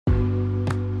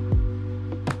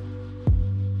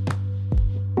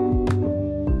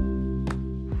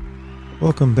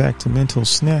Welcome back to Mental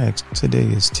Snacks. Today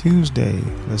is Tuesday.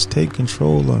 Let's take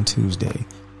control on Tuesday.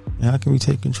 And how can we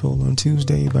take control on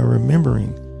Tuesday? By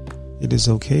remembering it is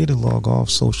okay to log off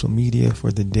social media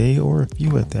for the day or a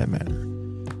few at that matter.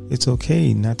 It's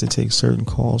okay not to take certain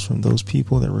calls from those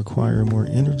people that require more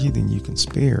energy than you can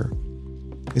spare.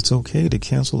 It's okay to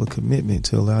cancel a commitment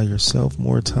to allow yourself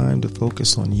more time to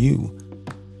focus on you.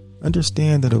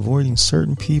 Understand that avoiding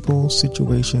certain people,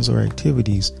 situations, or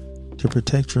activities to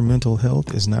protect your mental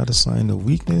health is not a sign of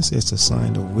weakness, it's a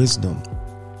sign of wisdom.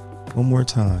 One more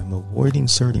time, avoiding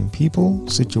certain people,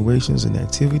 situations, and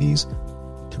activities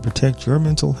to protect your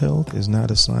mental health is not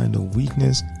a sign of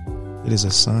weakness, it is a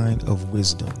sign of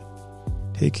wisdom.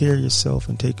 Take care of yourself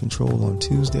and take control on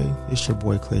Tuesday. It's your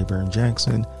boy Claiborne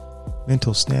Jackson.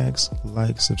 Mental Snacks,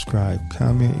 like, subscribe,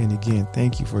 comment, and again,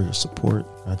 thank you for your support.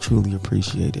 I truly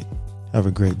appreciate it. Have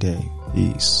a great day.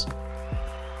 Peace.